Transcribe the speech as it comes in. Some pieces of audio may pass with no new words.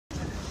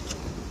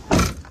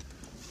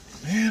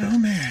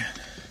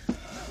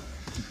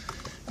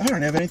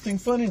don't have anything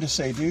funny to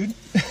say, dude.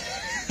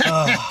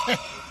 Oh,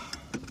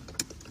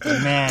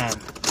 man.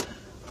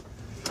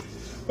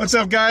 What's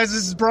up, guys?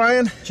 This is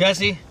Brian.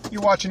 Jesse.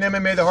 You're watching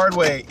MMA the hard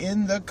way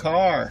in the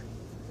car.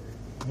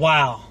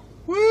 Wow.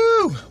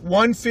 Woo!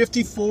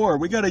 154.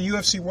 We got a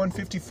UFC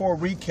 154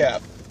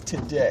 recap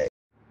today.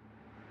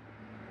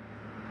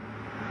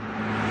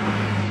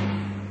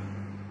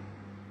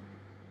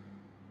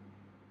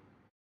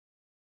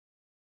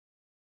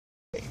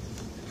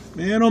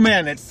 Man, oh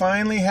man, it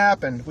finally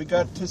happened. We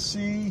got to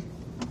see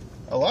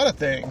a lot of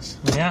things.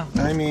 Yeah.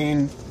 I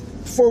mean,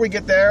 before we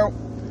get there,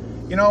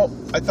 you know,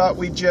 I thought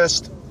we'd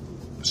just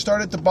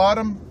start at the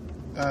bottom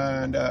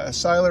and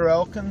Siler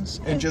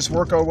Elkins and just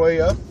work our way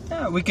up.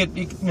 Yeah, we could,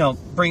 you know,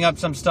 bring up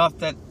some stuff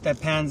that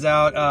pans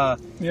out.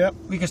 Yep.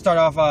 We could start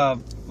off,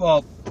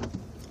 well,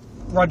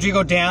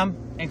 Rodrigo Damm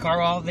and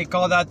Carvalho, they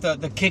call that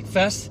the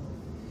kickfest.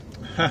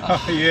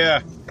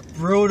 Yeah.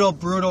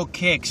 Brutal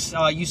kicks.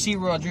 You see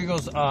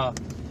Rodrigo's,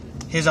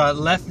 his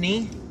left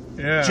knee,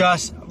 Yeah.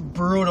 just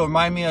brutal.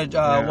 Remind me of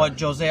what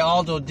Jose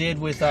Aldo did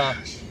with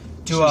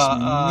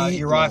to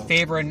Uriah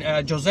Faber,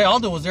 and Jose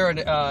Aldo was there.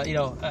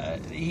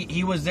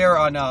 He was there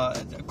on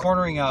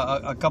cornering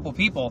a couple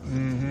people.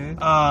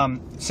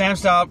 Mm-hmm. Sam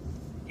Stout,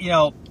 you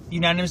know,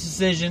 unanimous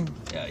decision.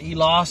 He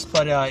lost,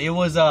 but it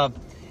was a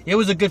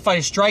good fight.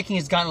 His striking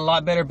has gotten a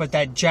lot better, but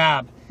that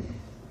jab,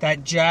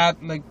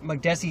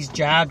 Makdessi's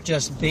jab,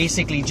 just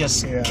basically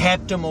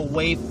kept him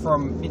away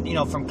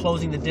from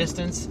closing the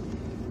distance,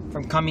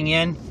 from coming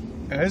in.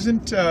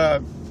 Isn't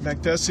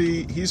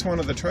Makdessi, he's one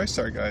of the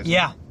TriStar guys?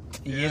 Yeah,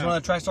 he is one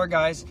of the TriStar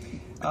guys.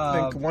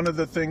 I think one of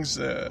the things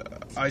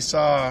I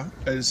saw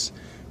is,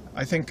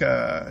 I think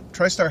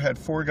TriStar had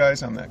 4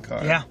 guys on that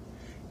card. Yeah.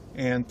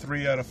 And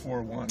 3 out of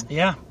 4 won.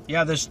 Yeah.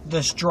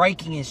 The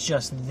striking is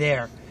just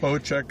there.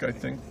 Bocek, I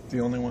think, the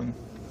only one.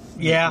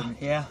 Yeah.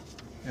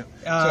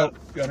 So,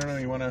 I don't know,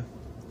 you want to...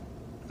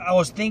 I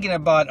was thinking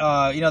about,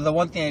 the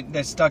one thing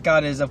that stuck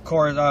out is, of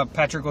course,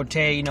 Patrick Cote,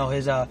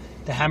 his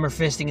the hammer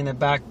fisting in the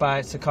back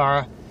by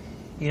Sakara.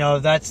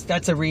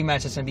 That's a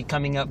rematch that's going to be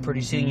coming up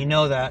pretty soon. You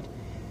know that.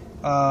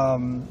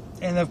 And,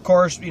 of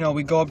course,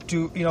 we go up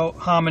to,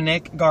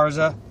 Hominick,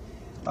 Garza.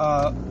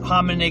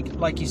 Hominick,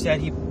 like you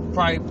said, he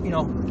probably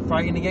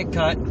going to get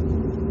cut.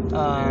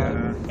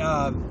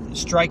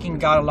 Striking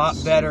got a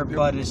lot better,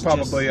 but it's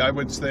probably, I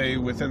would say,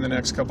 within the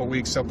next couple of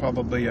weeks, they'll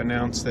probably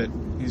announce that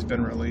he's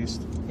been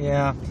released.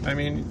 Yeah. I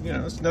mean,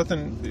 it's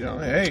nothing,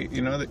 hey,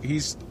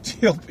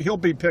 that he'll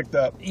be picked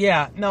up.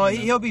 Yeah, no,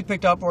 he'll be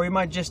picked up, or he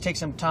might just take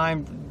some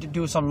time to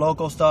do some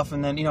local stuff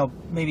and then,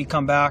 maybe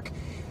come back.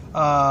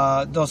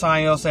 Dos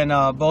Anjos and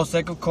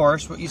Bocek, of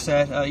course, what you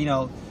said,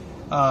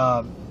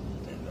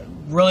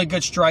 really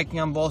good striking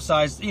on both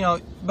sides,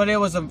 but it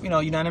was a,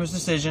 unanimous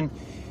decision.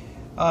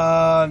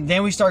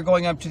 Then we start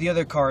going up to the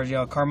other cards,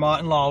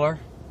 Carmont and Lawlor.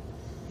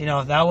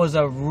 That was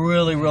a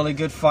really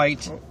good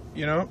fight.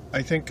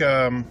 I think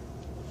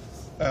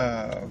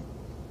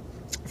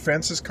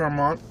Francis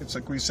Carmont, it's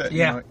like we said,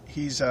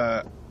 he's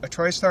a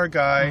TriStar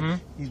guy.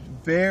 He's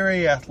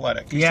very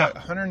athletic. He's got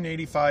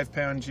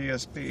 185-pound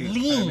GSP.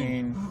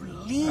 Lean.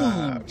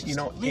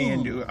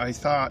 Lean. And I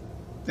thought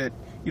that,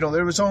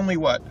 there was only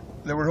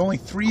there were only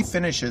 3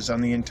 finishes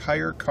on the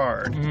entire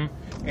card.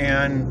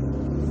 And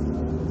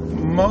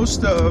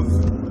most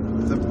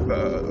of the,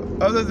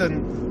 other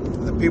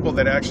than the people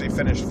that actually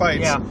finished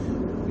fights,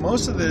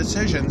 most of the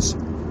decisions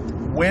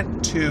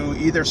went to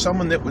either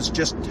someone that was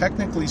just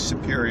technically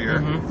superior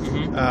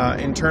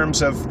in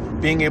terms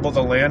of being able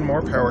to land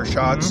more power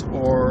shots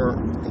or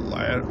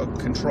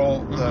control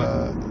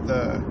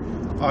the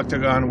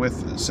octagon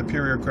with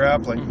superior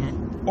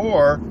grappling,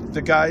 or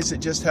the guys that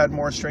just had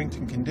more strength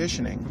and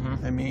conditioning.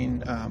 I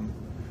mean,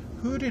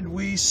 who did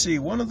we see?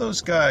 One of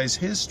those guys,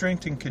 his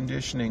strength and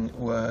conditioning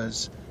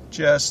was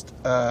just,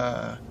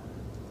 I'm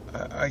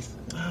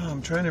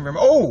trying to remember.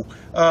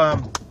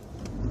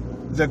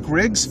 The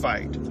Griggs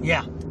fight.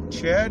 Yeah.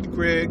 Chad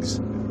Griggs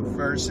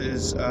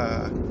versus,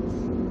 Diabate.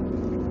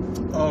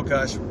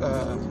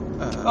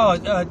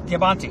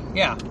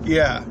 Yeah.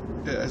 Yeah.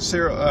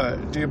 Cyril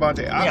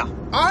Diabate.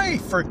 I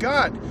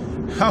forgot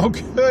how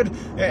good,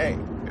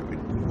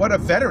 what a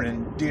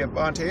veteran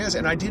Diabate is,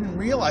 and I didn't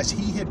realize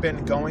he had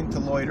been going to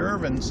Lloyd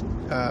Irvin's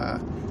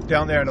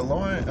down there at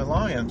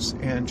Alliance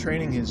and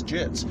training his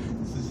jits.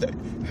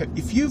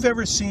 If you've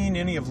ever seen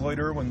any of Lloyd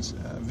Irvin's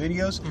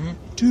videos,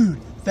 dude,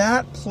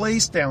 that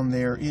place down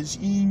there is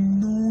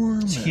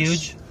enormous. It's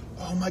huge.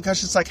 Oh my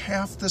gosh, it's like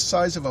half the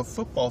size of a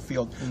football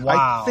field.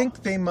 Wow. I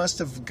think they must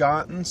have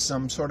gotten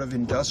some sort of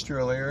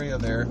industrial area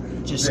there.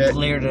 Just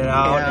cleared it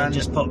out and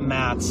just put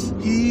mats.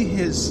 He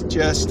has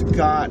just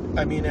got,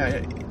 I mean,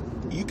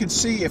 you could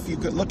see, if you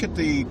could look at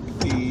the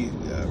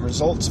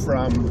results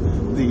from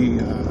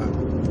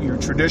your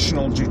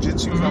traditional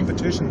jiu-jitsu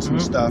competitions and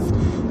stuff,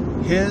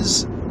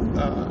 his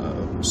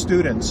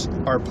students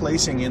are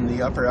placing in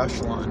the upper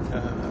echelon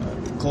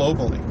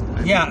globally.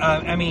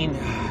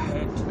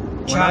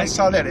 When I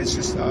saw that, it's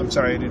just, I'm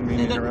sorry, I didn't mean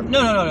to interrupt. No.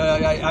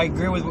 I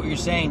agree with what you're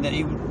saying, that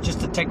just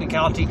the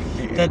technicality,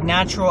 the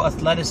natural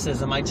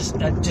athleticism,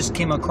 that just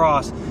came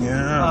across.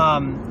 Yeah.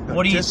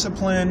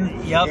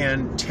 Discipline Yep.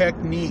 and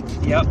technique.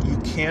 Yep. You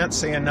can't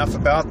say enough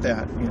about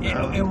that. You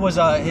know? It was,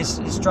 his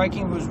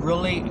striking was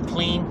really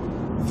clean,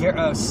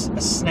 a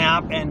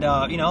snap, and,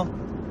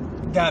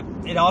 that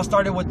it all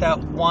started with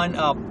that one,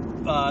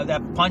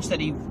 that punch that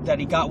he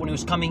got when he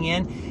was coming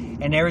in.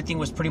 And everything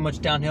was pretty much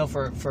downhill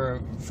for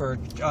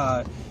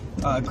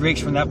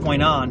Griggs from that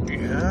point on.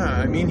 Yeah,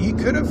 I mean, he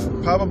could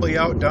have probably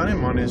outdone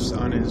him on his.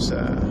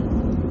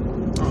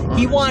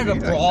 He wanted a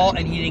brawl,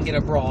 and he didn't get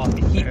a brawl.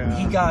 He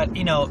got,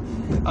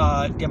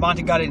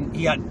 Diabate got in.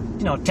 He got,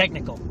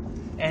 technical,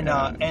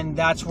 and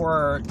that's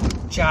where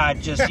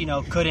Chad just,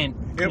 couldn't.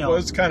 It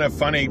was kind of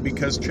funny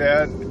because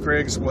Chad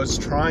Griggs was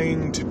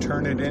trying to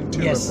turn it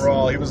into a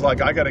brawl. He was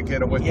like, I got to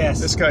get away.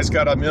 Yes. This guy's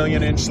got a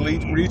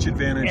 1,000,000-inch reach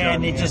advantage.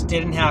 And it just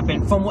didn't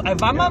happen.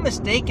 If I'm not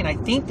mistaken, I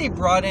think they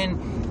brought in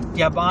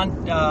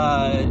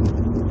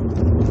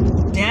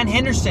Dan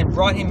Henderson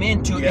brought him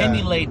in to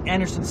emulate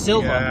Anderson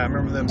Silva. Yeah, I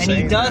remember them saying that.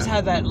 And he does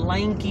have that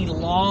lanky,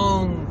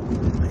 long,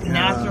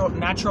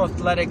 natural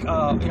athletic,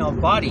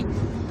 body.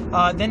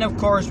 Then, of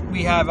course,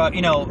 we have,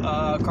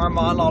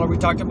 Carmont, Lawlor. We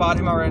talked about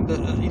him already.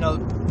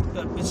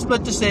 The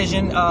split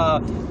decision.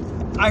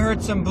 I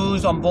heard some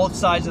boos on both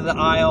sides of the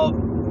aisle.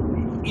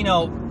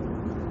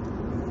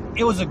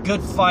 It was a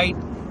good fight,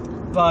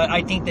 but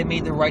I think they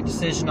made the right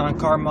decision on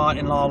Carmont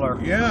and Lawlor.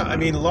 Yeah, I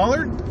mean,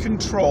 Lawlor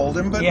controlled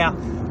him, but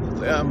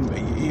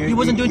he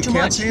wasn't doing too much.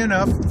 You can't say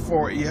enough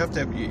you have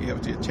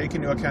to take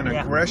into account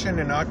aggression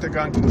and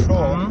octagon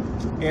control,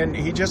 and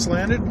he just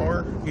landed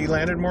more. He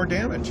landed more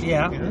damage.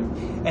 Yeah,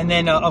 and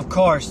then of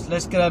course,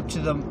 let's get up to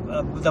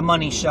the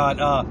money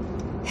shot.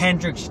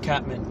 Hendricks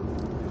Catman.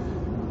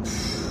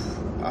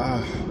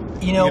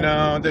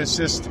 There's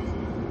just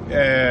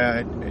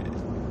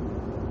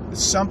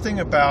something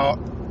about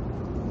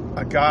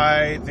a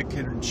guy that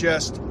could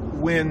just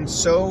win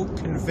so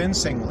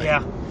convincingly.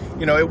 Yeah.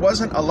 It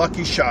wasn't a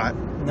lucky shot.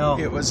 No.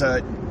 It was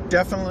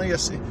definitely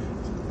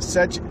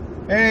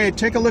hey,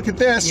 take a look at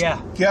this.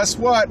 Yeah. Guess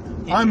what?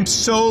 I'm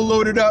so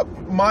loaded up.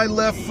 My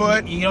left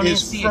foot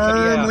is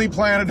firmly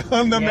planted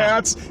on the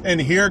mats,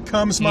 and here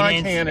comes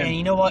my cannon. And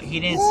you know what? He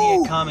didn't see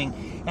it coming.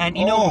 And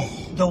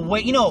the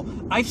way,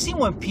 I've seen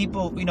when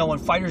people, when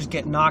fighters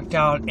get knocked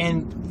out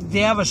and they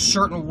have a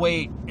certain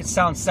way, it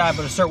sounds sad,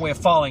 but a certain way of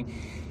falling.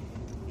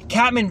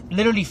 Catman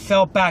literally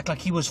fell back like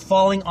he was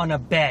falling on a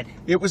bed.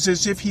 It was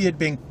as if he had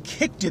been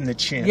kicked in the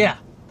chin. Yeah.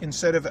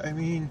 Instead of,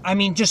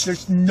 just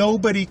there's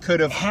nobody could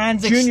have.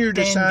 Hands Junior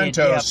extended,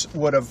 Dos Santos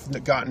would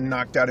have gotten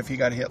knocked out if he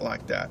got hit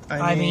like that.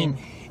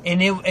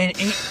 And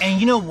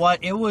you know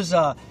what? It was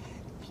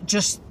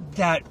just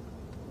that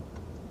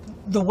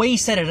the way he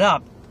set it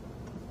up.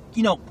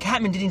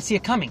 Catman didn't see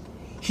it coming.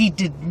 He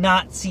did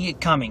not see it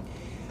coming.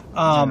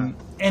 And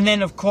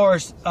then of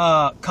course,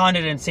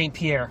 Condit and St.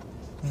 Pierre,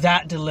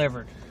 that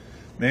delivered.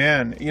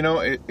 Man,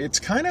 it's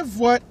kind of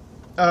what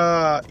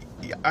I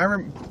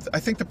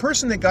think the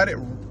person that got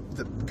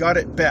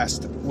it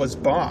best was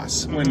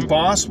Boss. Mm-hmm. When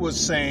Boss was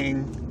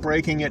saying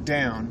breaking it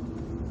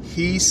down,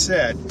 he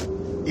said,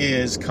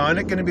 "Is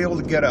Condit going to be able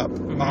to get up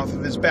off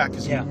of his back?"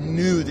 Because he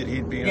knew that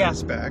he'd be on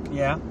his back.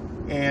 Yeah.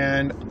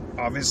 And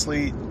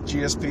obviously,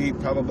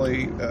 GSP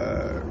probably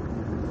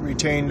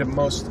retained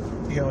most.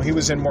 He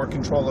was in more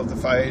control of the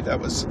fight. That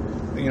was,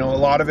 a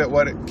lot of it.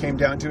 What it came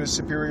down to is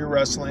superior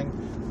wrestling,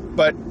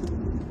 but.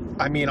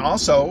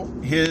 Also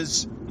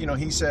his,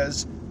 he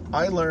says,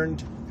 I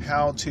learned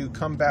how to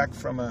come back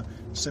from a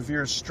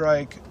severe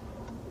strike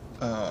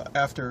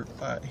after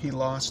he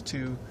lost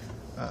to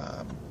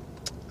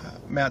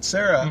Matt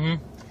Serra.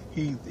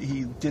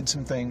 He did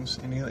some things.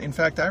 And in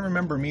fact, I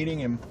remember meeting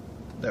him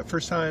that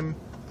first time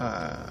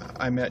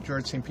I met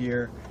George St.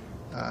 Pierre.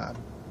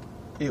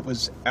 It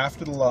was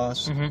after the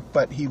loss,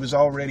 but he was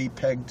already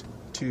pegged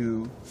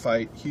to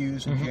fight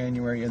Hughes in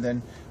January, and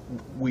then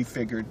we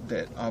figured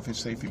that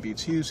obviously if he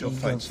beats Hughes, he'll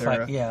fight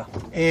Serra.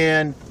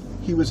 And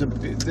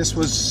this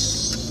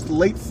was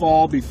late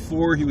fall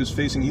before he was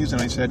facing Hughes,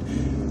 and I said,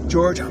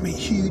 George, I'm a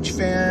huge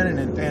fan,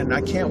 and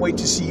I can't wait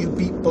to see you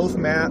beat both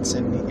Matts.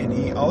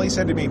 And all he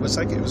said to me was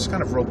it was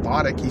kind of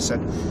robotic. He said,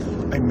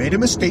 I made a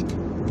mistake.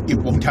 It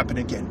won't happen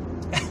again.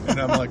 And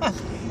I'm like,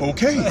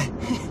 okay,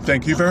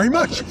 thank you very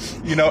much.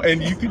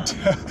 And you could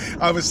tell,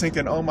 I was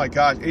thinking, oh my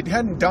God, it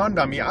hadn't dawned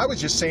on me. I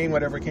was just saying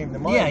whatever came to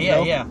mind.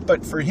 Yeah.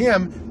 But for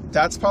him,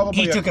 that's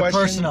probably a question it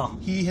personal.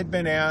 He had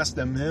been asked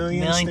a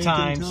million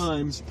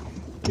times.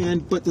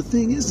 But the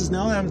thing is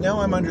now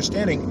I'm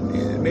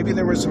understanding. Maybe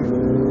there was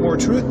some more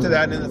truth to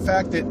that, in the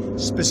fact that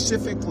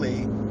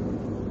specifically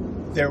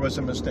there was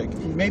a mistake.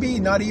 Maybe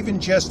not even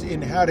just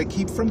in how to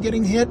keep from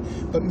getting hit,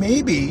 but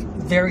maybe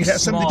it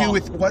has something to do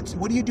with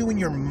what do you do in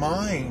your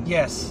mind?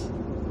 Yes.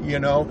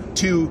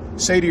 To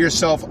say to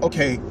yourself,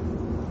 okay,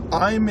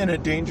 I'm in a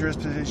dangerous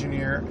position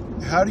here.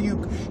 How do you,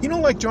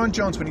 like John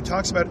Jones when he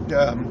talks about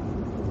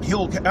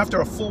he'll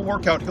after a full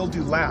workout, he'll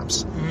do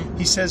laps.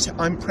 He says,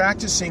 I'm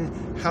practicing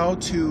how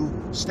to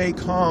stay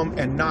calm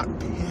and not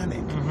panic.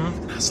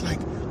 And I was like,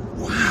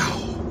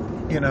 wow.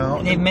 You know,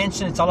 and they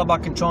mentioned it's all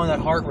about controlling that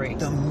heart rate.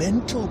 The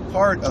mental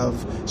part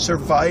of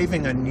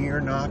surviving a near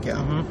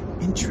knockout.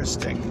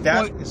 Interesting.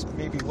 That is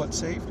maybe what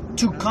saved him.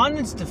 To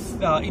Condit's,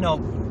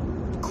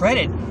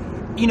 credit,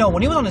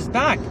 when he was on his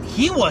back,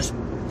 he was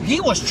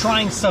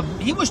trying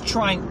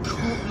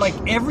like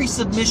every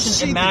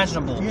submission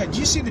imaginable. Do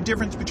you see the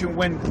difference between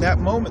when that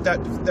moment, that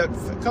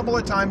couple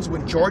of times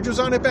when George was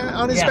on his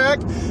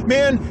back,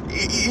 man,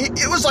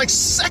 it was like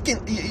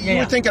second. You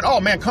were thinking, oh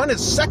man,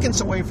 Condit's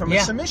seconds away from a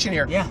submission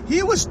here.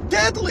 He was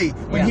deadly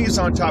when he was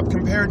on top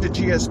compared to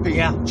GSP.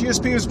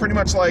 GSP was pretty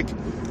much like,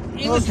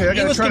 he was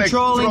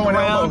controlling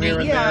ground.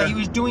 He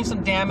was doing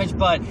some damage,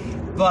 but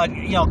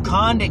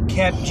Condit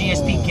kept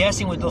GSP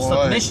guessing with those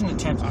submission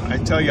attempts. I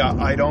tell you,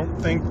 I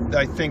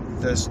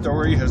think the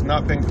story has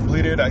not been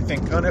completed. I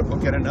think Condit will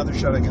get another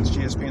shot against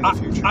GSP in the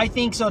future. I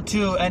think so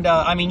too.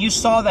 And you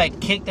saw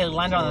that kick that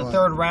landed on the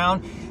third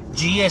round.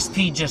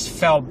 GSP just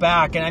fell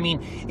back. And I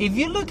mean, if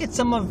you look at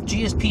some of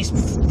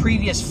GSP's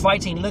previous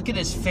fights and look at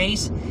his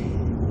face,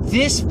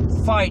 this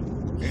fight,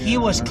 he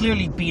was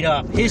clearly beat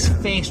up. His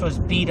face was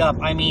beat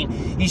up. I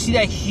mean, you see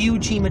that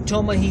huge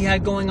hematoma he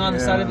had going on the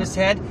side of his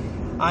head?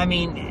 I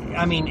mean,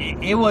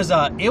 it was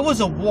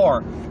a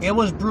war. It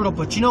was brutal.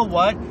 But you know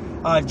what?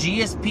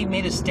 GSP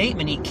made a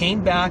statement. He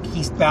came back.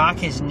 He's back.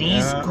 His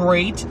knee's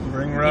great.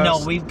 Bring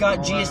rest. We've got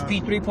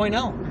GSP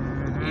 3.0.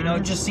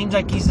 It just seems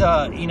like he's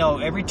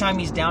every time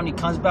he's down, he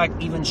comes back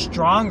even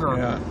stronger.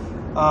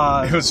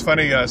 It was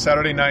funny.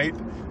 Saturday night.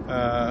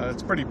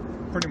 It's pretty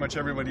much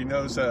everybody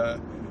knows.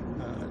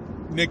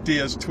 Nick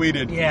Diaz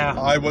tweeted,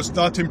 I was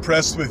not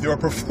impressed with your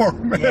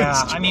performance.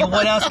 I mean,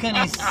 what else can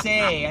he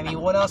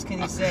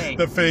say?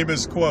 The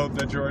famous quote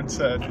that Jordan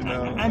said,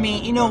 I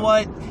mean, you know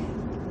what?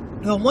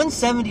 The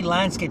 170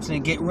 landscape's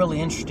going to get really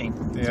interesting.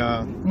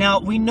 Now,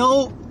 we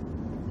know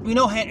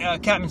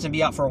Catman's going to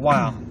be out for a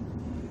while.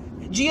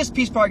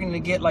 GSP's probably going to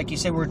get, like you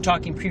said, we were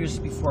talking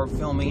previously before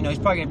filming, he's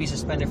probably going to be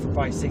suspended for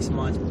probably 6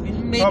 months.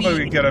 Maybe,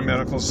 probably get a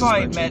medical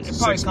suspension.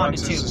 Probably 6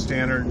 months is the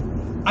standard.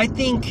 I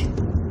think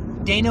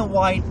Dana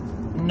White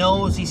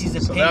knows he sees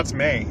the so that's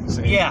May.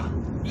 See?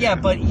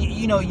 But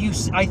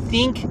I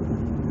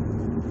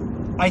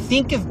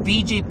think if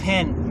BJ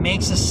Penn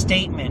makes a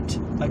statement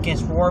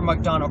against Rory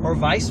McDonald or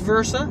vice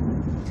versa,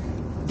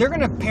 they're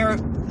going to pair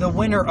the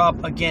winner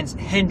up against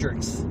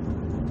Hendricks.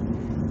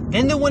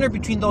 Then the winner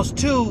between those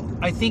two,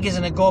 I think, is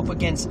going to go up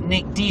against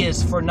Nick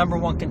Diaz for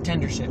 #1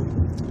 contendership.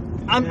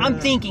 I'm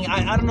thinking.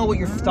 I don't know what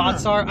your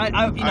thoughts are.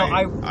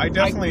 I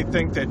definitely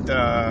think that.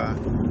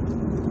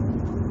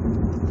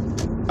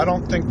 I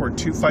don't think we're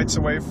 2 fights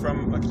away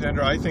from a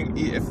contender. I think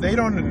if they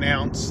don't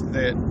announce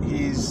that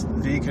he's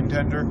the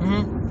contender,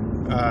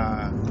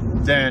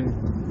 then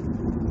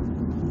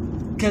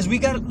because we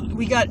got.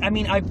 I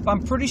mean,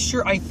 I'm pretty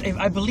sure. I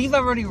believe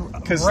I've already read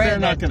because they're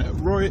not going to.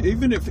 Roy,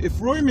 even if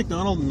Rory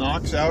McDonald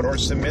knocks out or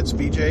submits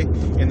BJ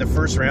in the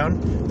first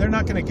round, they're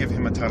not going to give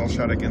him a title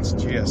shot against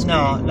GSP.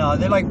 No,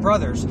 they're like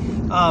brothers.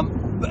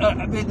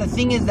 But the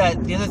thing is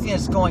that the other thing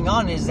that's going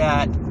on is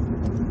that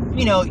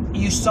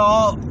you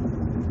saw.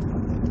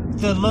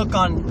 The look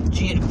on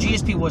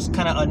GSP was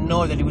kind of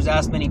annoyed that he was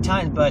asked many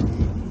times, but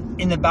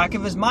in the back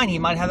of his mind, he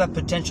might have that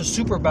potential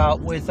super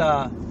bout with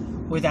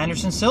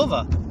Anderson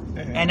Silva,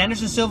 and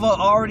Anderson Silva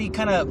already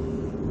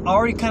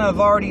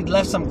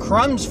left some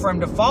crumbs for him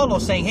to follow,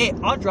 saying, "Hey,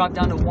 I'll drop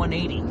down to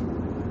 180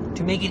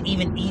 to make it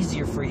even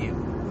easier for you."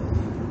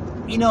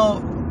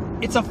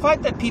 It's a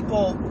fight that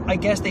people, I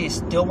guess, they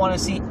still want to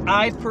see.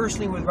 I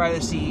personally would rather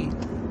see.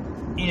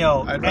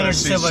 I'd rather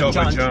see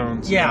Silva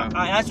Jones.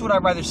 That's what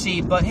I'd rather see.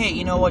 But hey,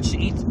 you know what? To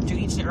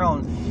each their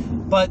own.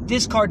 But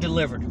this card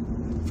delivered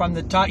from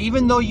the top.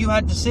 Even though you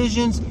had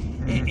decisions,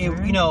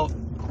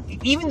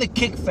 even the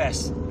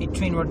kickfest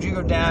between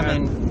Rodrigo Damm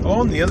and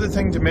and the other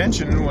thing to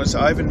mention was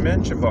Ivan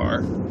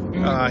Menjivar.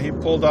 He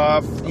pulled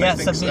off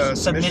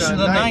submission of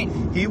the night.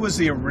 He was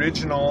the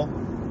original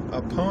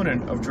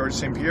opponent of George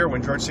St. Pierre.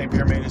 When George St.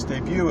 Pierre made his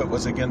debut, it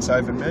was against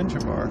Ivan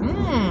Menjivar.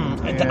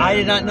 I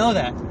did not know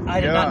that. I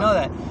did not know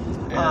that.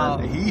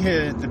 And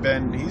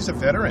he's a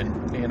veteran,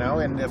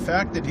 and the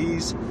fact that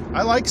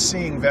I like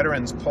seeing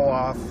veterans pull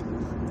off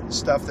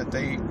stuff that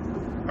they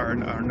are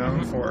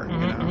known for.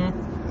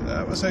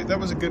 That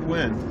was a good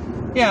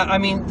win. Yeah, I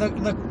mean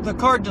the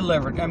card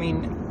delivered. I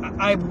mean,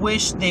 I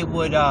wish they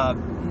would.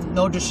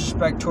 No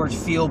disrespect towards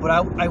Field, but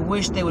I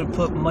wish they would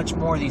put much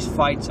more of these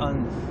fights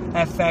on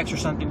FX or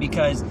something,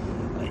 because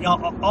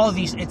all of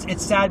these.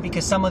 It's sad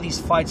because some of these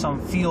fights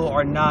on Field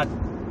are not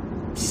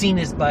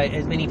seen by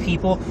as many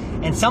people,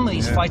 and some of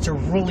these fights are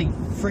really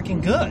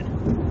freaking good.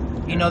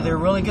 They're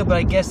really good, but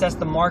I guess that's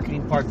the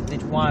marketing part, that they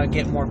want to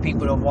get more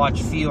people to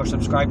watch Field or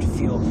subscribe to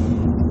Field.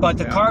 But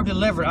the card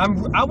delivered.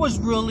 I was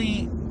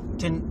really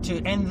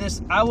to end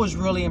this. I was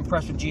really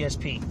impressed with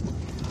GSP.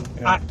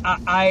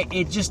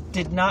 It just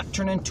did not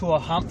turn into a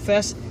hump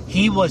fest.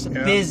 He was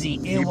busy.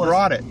 He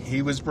brought it.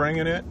 He was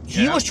bringing it.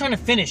 He was trying to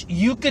finish.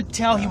 You could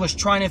tell he was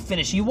trying to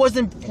finish. He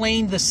wasn't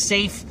playing the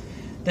safe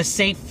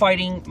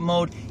fighting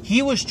mode.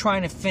 He was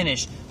trying to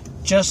finish,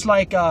 just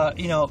like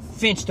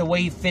Finch, the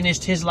way he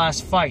finished his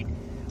last fight.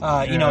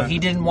 He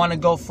didn't want to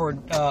go for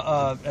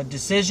a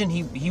decision.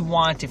 He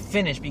wanted to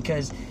finish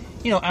because,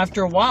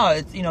 after a while,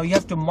 you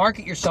have to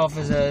market yourself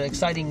as an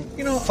exciting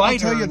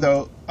fighter. I'll tell you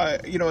though,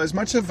 as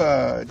much of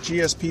a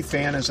GSP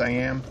fan as I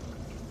am,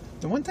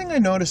 the one thing I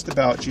noticed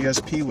about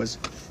GSP was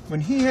when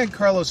he had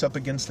Carlos up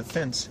against the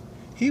fence,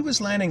 he was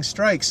landing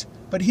strikes,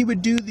 but he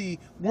would do the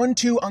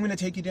 1-2, I'm going to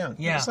take you down.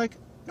 Yeah. It's like,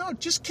 no,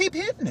 just keep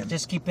hitting him.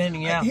 Just keep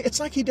hitting, yeah.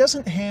 It's like he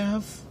doesn't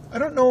have, I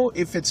don't know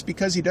if it's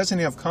because he doesn't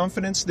have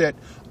confidence that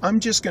I'm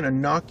just going to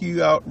knock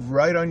you out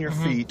right on your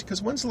feet.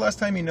 Because when's the last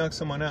time you knocked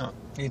someone out?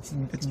 It's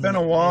been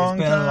a long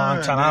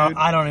time.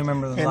 I don't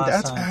remember the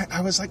last time.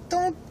 I was like,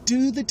 don't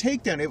do the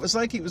takedown. It was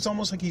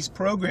almost like he's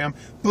programmed.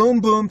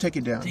 Boom, boom, take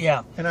it down.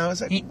 Yeah. And I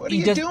was like, what are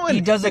you doing?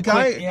 He does the it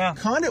guy, quick,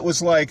 Condit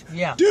was like,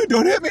 dude,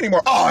 don't hit me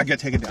anymore. Oh, I got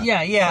to take it down.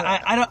 Yeah.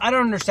 I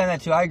don't understand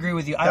that too. I agree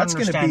with you. That's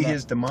going to be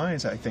his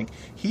demise, I think.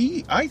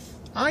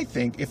 I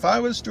think if I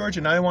was George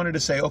and I wanted to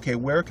say, okay,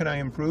 where can I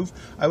improve?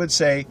 I would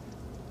say,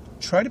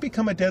 try to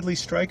become a deadly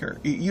striker.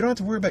 You don't have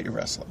to worry about your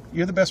wrestling.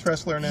 You're the best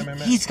wrestler in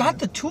MMA. He's got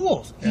the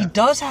tools. Yeah. He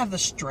does have the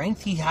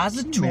strength. He has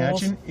the tools.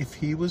 Imagine if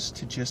he was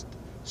to just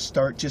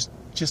start just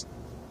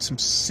some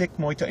sick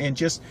Muay Thai and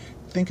just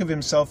think of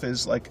himself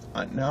as like,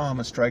 no, I'm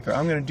a striker.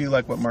 I'm going to do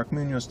like what Mark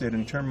Munoz did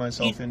and turn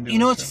myself into.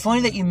 It's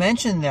funny that you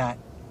mentioned that.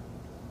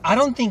 I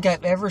don't think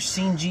I've ever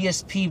seen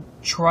GSP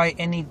try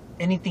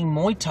anything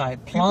Muay Thai.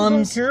 Plums. People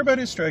don't care about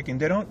his striking.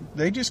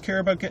 They just care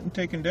about getting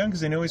taken down because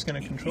they know he's going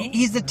to control.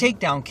 He's the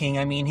takedown king.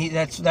 I mean,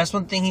 that's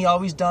one thing he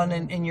always done.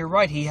 And you're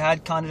right. He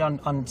had Condit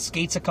on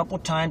skates a couple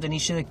times, and he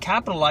should have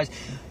capitalized.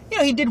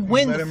 He did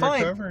win the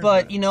fight,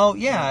 but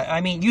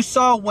I mean, you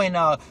saw when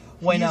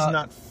he's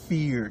not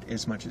feared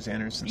as much as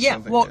Anderson. Yeah,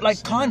 well,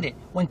 like Condit,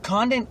 when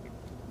Condit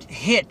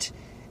hit.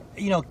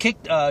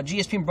 Kicked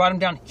GSP and brought him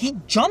down. He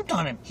jumped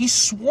on him. He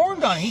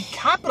swarmed on him. He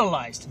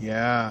capitalized.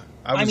 Yeah,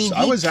 I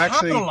was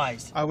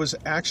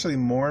actually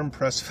more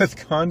impressed with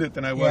Condit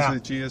than I was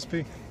with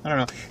GSP. I don't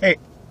know. Hey,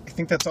 I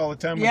think that's all the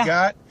time we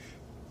got.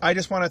 I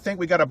just want to thank.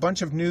 We got a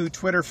bunch of new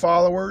Twitter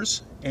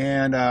followers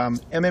and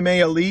MMA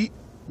Elite.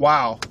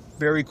 Wow,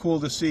 very cool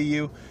to see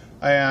you.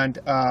 And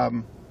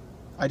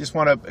I just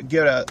want to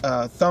get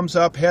a thumbs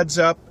up, heads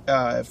up.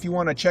 If you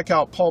want to check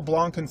out Paul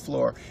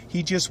Blankenfleur,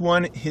 he just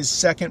won his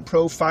second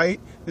pro fight.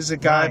 This is a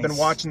guy I've been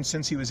watching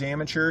since he was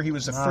amateur. He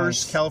was the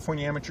first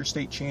California amateur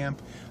state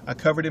champ. I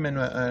covered him in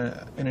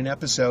an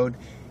episode.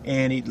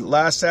 And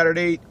last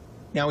Saturday,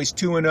 now he's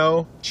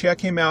 2-0. Check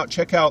him out.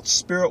 Check out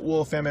Spirit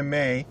Wolf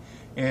MMA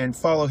and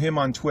follow him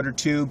on Twitter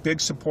too.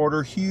 Big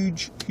supporter,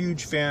 huge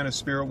fan of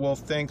Spirit Wolf.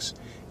 Thanks.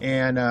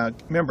 And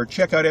remember,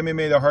 check out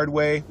MMA the Hard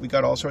Way. We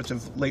got all sorts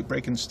of late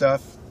breaking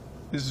stuff.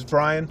 This is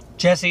Brian.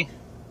 Jesse.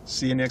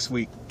 See you next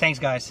week. Thanks,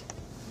 guys.